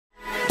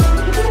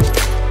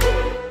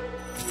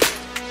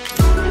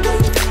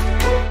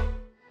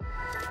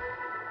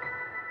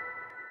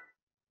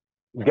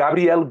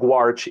Gabriel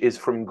Guarch is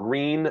from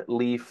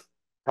Greenleaf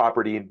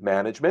Property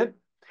Management.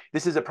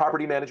 This is a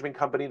property management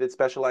company that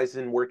specializes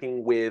in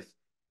working with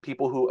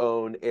people who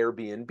own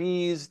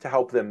Airbnbs to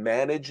help them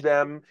manage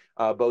them,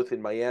 both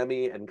in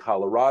Miami and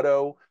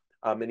Colorado.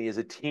 And he has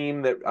a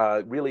team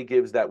that really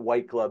gives that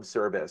white glove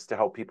service to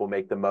help people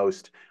make the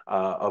most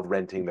of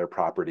renting their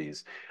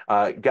properties.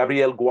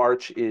 Gabriel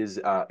Guarch is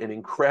an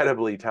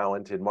incredibly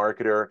talented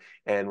marketer,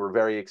 and we're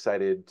very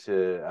excited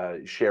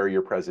to share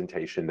your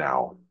presentation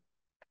now.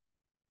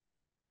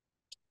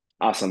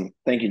 Awesome.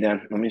 Thank you,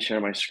 Dan. Let me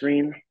share my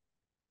screen.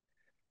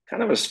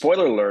 Kind of a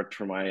spoiler alert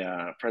for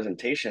my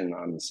presentation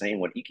on saying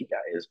what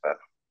Ikigai is, but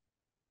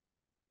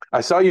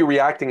I saw you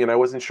reacting and I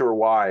wasn't sure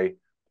why.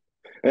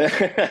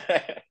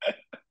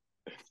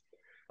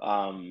 um,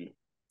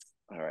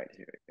 all right,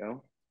 here we go.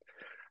 All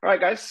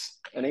right, guys.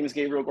 My name is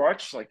Gabriel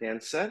Guarch, like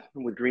Dan said.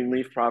 I'm with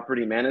Greenleaf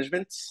Property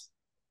Management.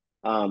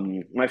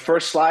 My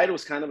first slide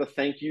was kind of a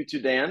thank you to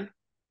Dan.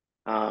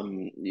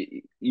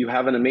 You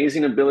have an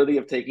amazing ability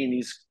of taking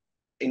these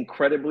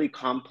incredibly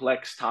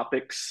complex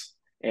topics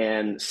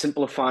and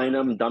simplifying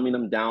them, dumbing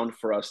them down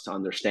for us to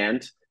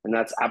understand. And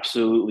that's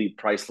absolutely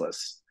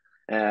priceless.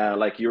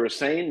 Like you were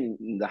saying,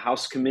 in the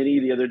House committee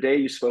the other day,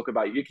 you spoke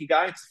about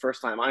Ikigai. It's the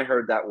first time I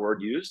heard that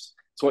word used.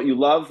 It's what you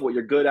love, what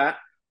you're good at,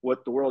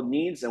 what the world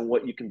needs, and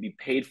what you can be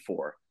paid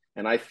for.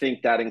 And I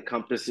think that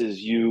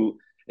encompasses you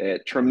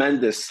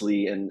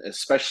tremendously, and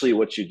especially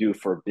what you do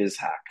for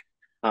BizHack.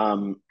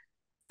 And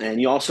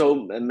you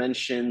also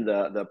mentioned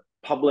the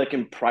public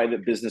and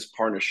private business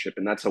partnership,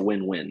 and that's a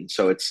win-win.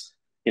 So it's,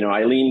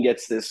 Eileen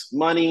gets this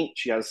money,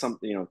 she has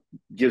something,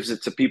 gives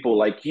it to people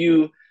like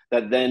you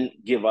that then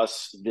give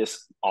us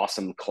this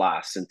awesome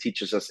class and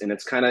teaches us, and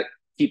it's kind of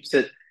keeps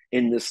it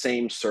in the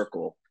same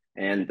circle.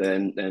 And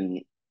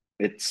then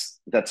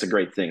that's a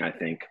great thing, I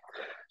think.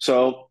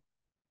 So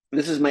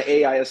this is my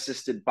AI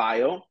assisted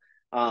bio.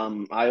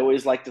 I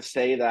always like to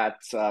say that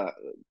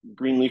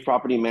Greenleaf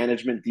Property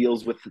Management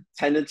deals with the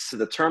tenants to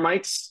the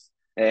termites.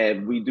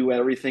 We do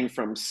everything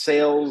from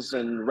sales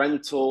and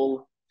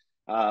rental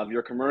of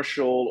your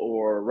commercial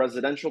or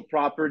residential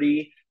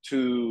property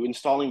to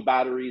installing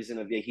batteries in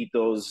a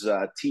viejito's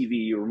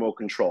TV remote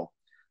control.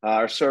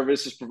 Our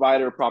services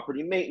provider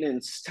property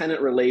maintenance,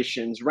 tenant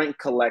relations, rent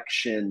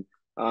collection,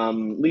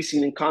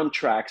 leasing and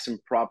contracts,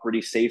 and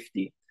property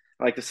safety.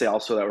 I like to say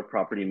also that we're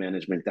property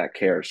management that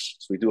cares.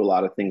 So we do a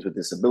lot of things with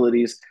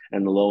disabilities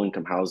and the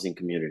low-income housing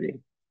community.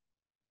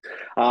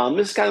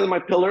 This is kind of my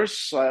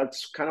pillars.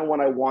 That's kind of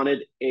what I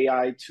wanted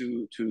AI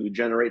to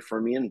generate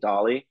for me in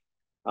DALL-E.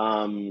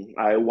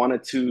 I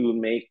wanted to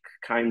make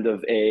kind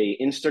of a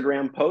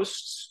Instagram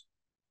posts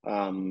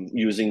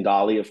using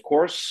DALL-E, of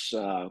course,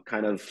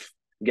 kind of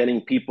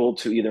getting people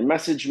to either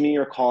message me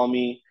or call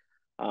me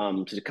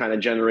to kind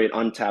of generate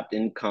untapped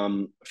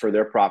income for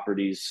their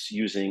properties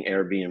using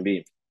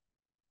Airbnb.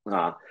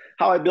 How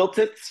I built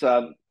it,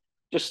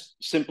 just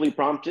simply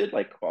prompted,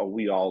 like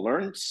we all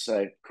learned,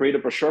 create a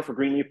brochure for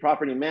Greenleaf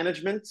Property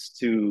Management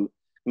to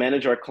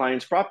manage our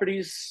clients'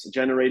 properties,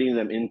 generating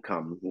them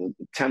income.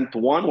 Attempt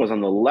 1 was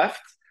on the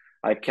left.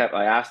 I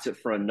asked it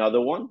for another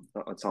one.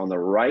 It's on the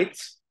right.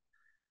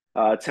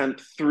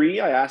 Attempt 3,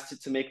 I asked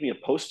it to make me a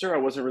poster. I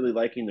wasn't really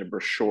liking the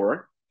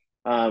brochure.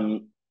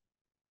 And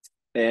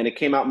it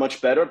came out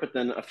much better, but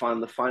then I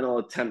found the final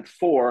attempt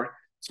 4.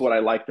 It's what I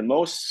like the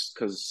most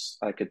because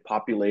I could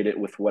populate it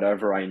with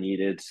whatever I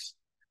needed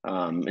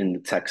in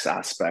the text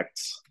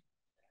aspects.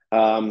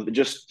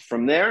 Just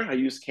from there, I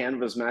used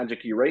Canva's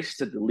magic erase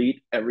to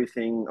delete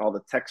everything, all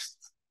the text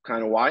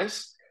kind of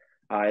wise.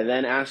 I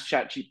then asked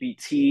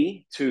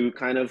ChatGPT to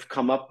kind of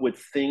come up with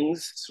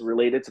things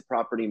related to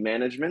property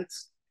management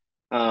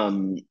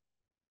to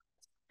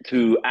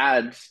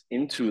add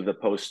into the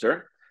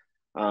poster.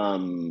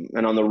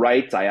 And on the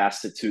right, I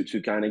asked it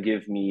to kind of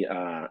give me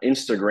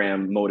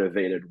Instagram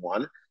motivated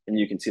one. And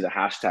you can see the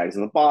hashtags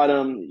on the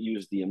bottom,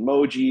 use the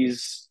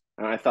emojis.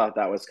 And I thought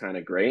that was kind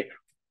of great.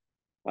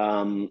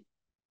 Then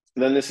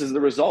this is the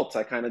results.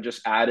 I kind of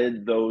just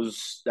added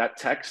that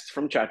text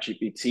from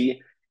ChatGPT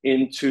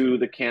into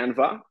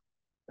Canva,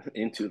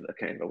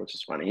 which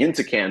is funny,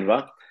 into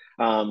Canva,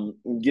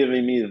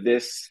 giving me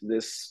this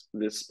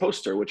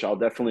poster, which I'll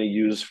definitely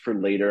use for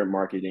later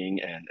marketing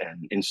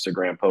and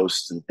Instagram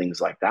posts and things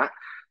like that.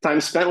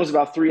 Time spent was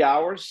about 3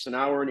 hours, an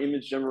hour in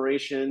image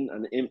generation,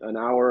 an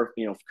hour,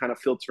 kind of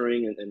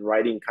filtering and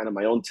writing kind of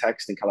my own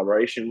text in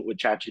collaboration with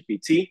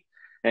ChatGPT.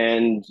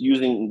 And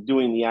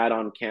doing the ad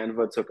on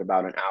Canva took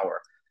about an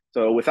hour.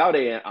 So without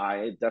AI,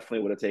 it definitely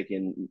would have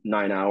taken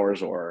 9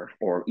 hours or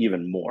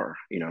even more,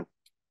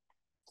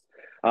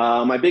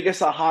 My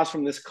biggest ahas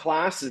from this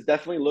class is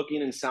definitely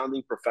looking and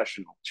sounding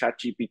professional.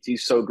 ChatGPT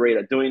is so great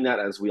at doing that,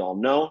 as we all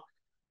know.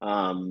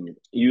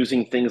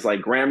 Using things like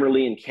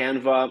Grammarly and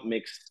Canva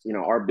makes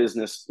our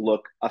business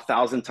look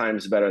 1,000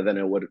 times better than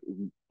it would,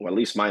 or at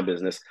least my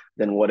business,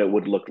 than what it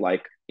would look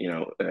like,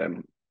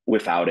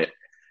 without it.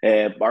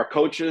 Our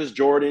coaches,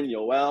 Jordan,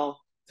 Yoel,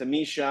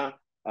 Tamisha,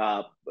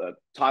 taught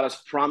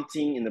us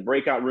prompting in the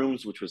breakout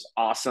rooms, which was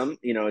awesome.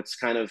 It's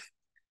kind of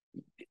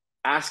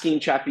asking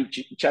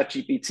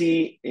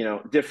ChatGPT,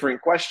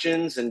 different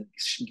questions and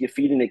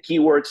feeding it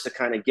keywords to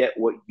kind of get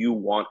what you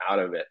want out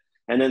of it.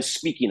 And then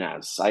speaking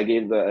as I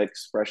gave the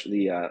expression,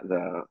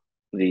 the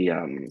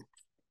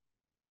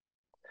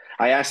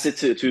I asked it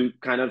to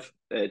kind of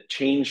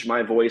change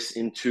my voice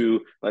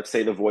into, let's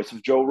say, the voice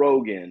of Joe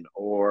Rogan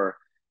or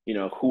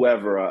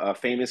whoever, a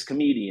famous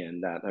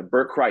comedian, that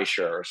Bert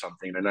Kreischer or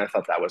something, and I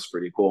thought that was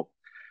pretty cool.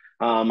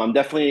 I'm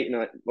definitely,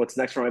 what's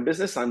next for my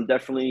business? I'm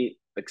definitely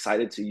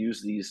excited to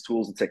use these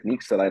tools and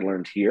techniques that I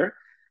learned here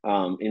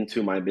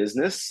into my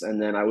business.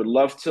 And then I would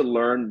love to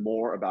learn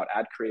more about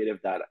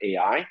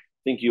AdCreative.ai. I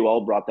think you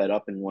all brought that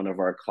up in one of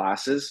our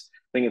classes.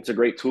 I think it's a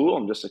great tool.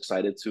 I'm just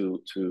excited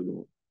to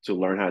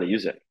learn how to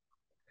use it.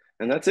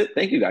 And that's it.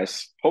 Thank you,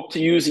 guys. Hope to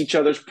use each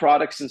other's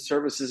products and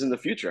services in the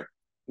future.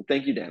 And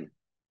thank you, Dan.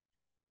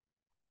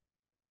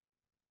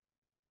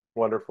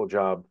 Wonderful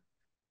job.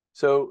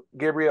 So,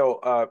 Gabriel,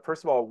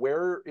 first of all,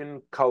 where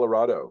in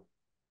Colorado?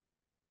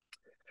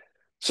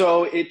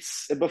 So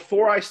it's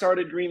before I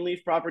started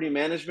Greenleaf Property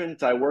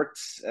Management, I worked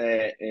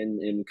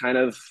in kind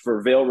of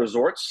for Vail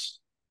Resorts.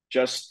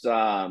 Just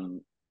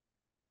so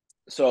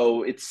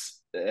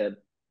it's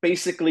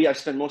basically I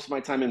spent most of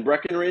my time in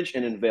Breckenridge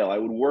and in Vail. I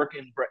would work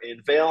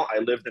in Vail. I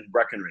lived in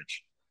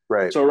Breckenridge.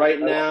 Right. So right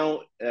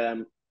now,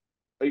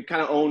 I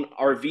kind of own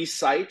RV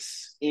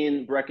sites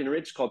in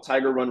Breckenridge called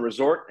Tiger Run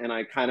Resort, and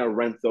I kind of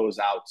rent those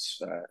out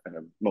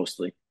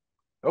mostly.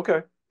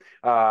 Okay.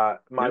 My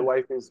Yeah.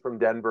 wife is from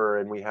Denver,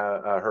 and we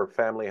have her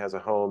family has a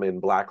home in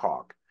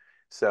Blackhawk.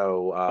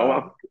 So Oh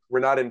wow.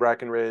 we're not in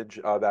Breckenridge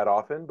that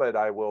often, but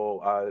I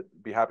will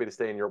be happy to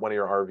stay in one of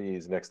your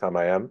RVs next time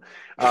I am.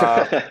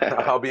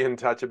 I'll be in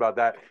touch about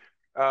that.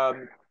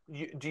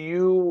 Do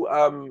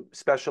you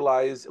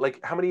specialize,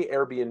 like, how many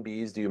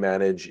Airbnbs do you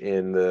manage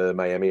in the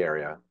Miami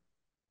area?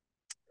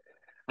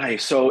 Hi,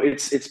 so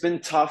it's been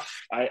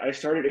tough. I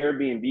started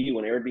Airbnb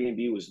when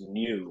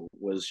Airbnb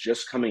was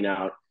just coming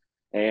out,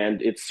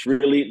 and it's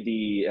really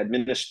the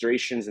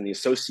administrations and the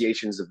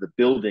associations of the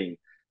building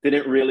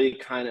didn't really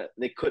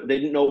they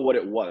didn't know what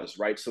it was,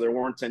 right? So there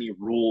weren't any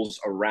rules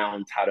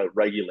around how to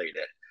regulate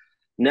it.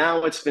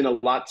 Now it's been a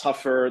lot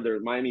tougher.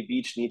 Miami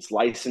Beach needs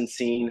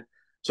licensing.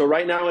 So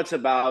right now it's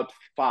about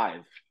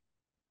five,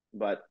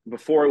 but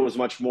before it was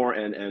much more,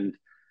 and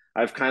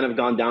I've kind of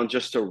gone down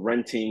just to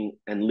renting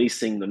and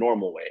leasing the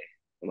normal way,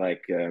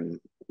 like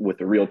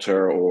with a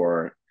realtor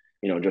or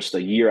just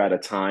a year at a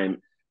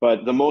time.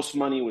 But the most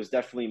money was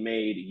definitely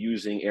made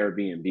using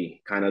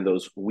Airbnb, kind of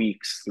those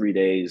weeks, 3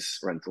 days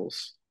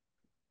rentals.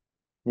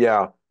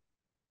 Yeah.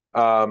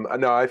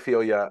 No, I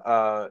feel you.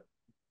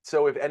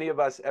 So if any of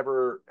us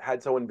ever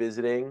had someone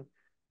visiting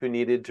who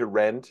needed to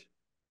rent,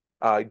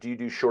 do you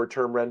do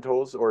short-term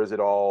rentals or is it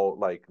all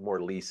like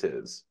more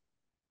leases?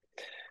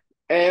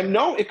 And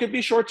no, it could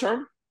be short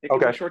term. It could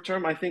be Okay. short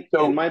term. I think in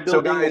So, my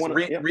so building, guys, one,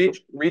 yeah.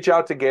 reach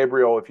out to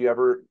Gabriel if you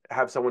ever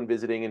have someone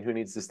visiting and who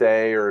needs to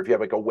stay, or if you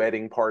have like a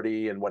wedding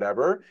party and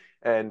whatever,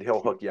 and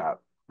he'll hook you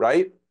up,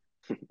 right?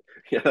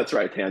 Yeah, that's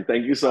right, Dan.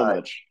 Thank you so All right.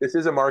 much. This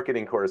is a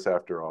marketing course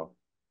after all.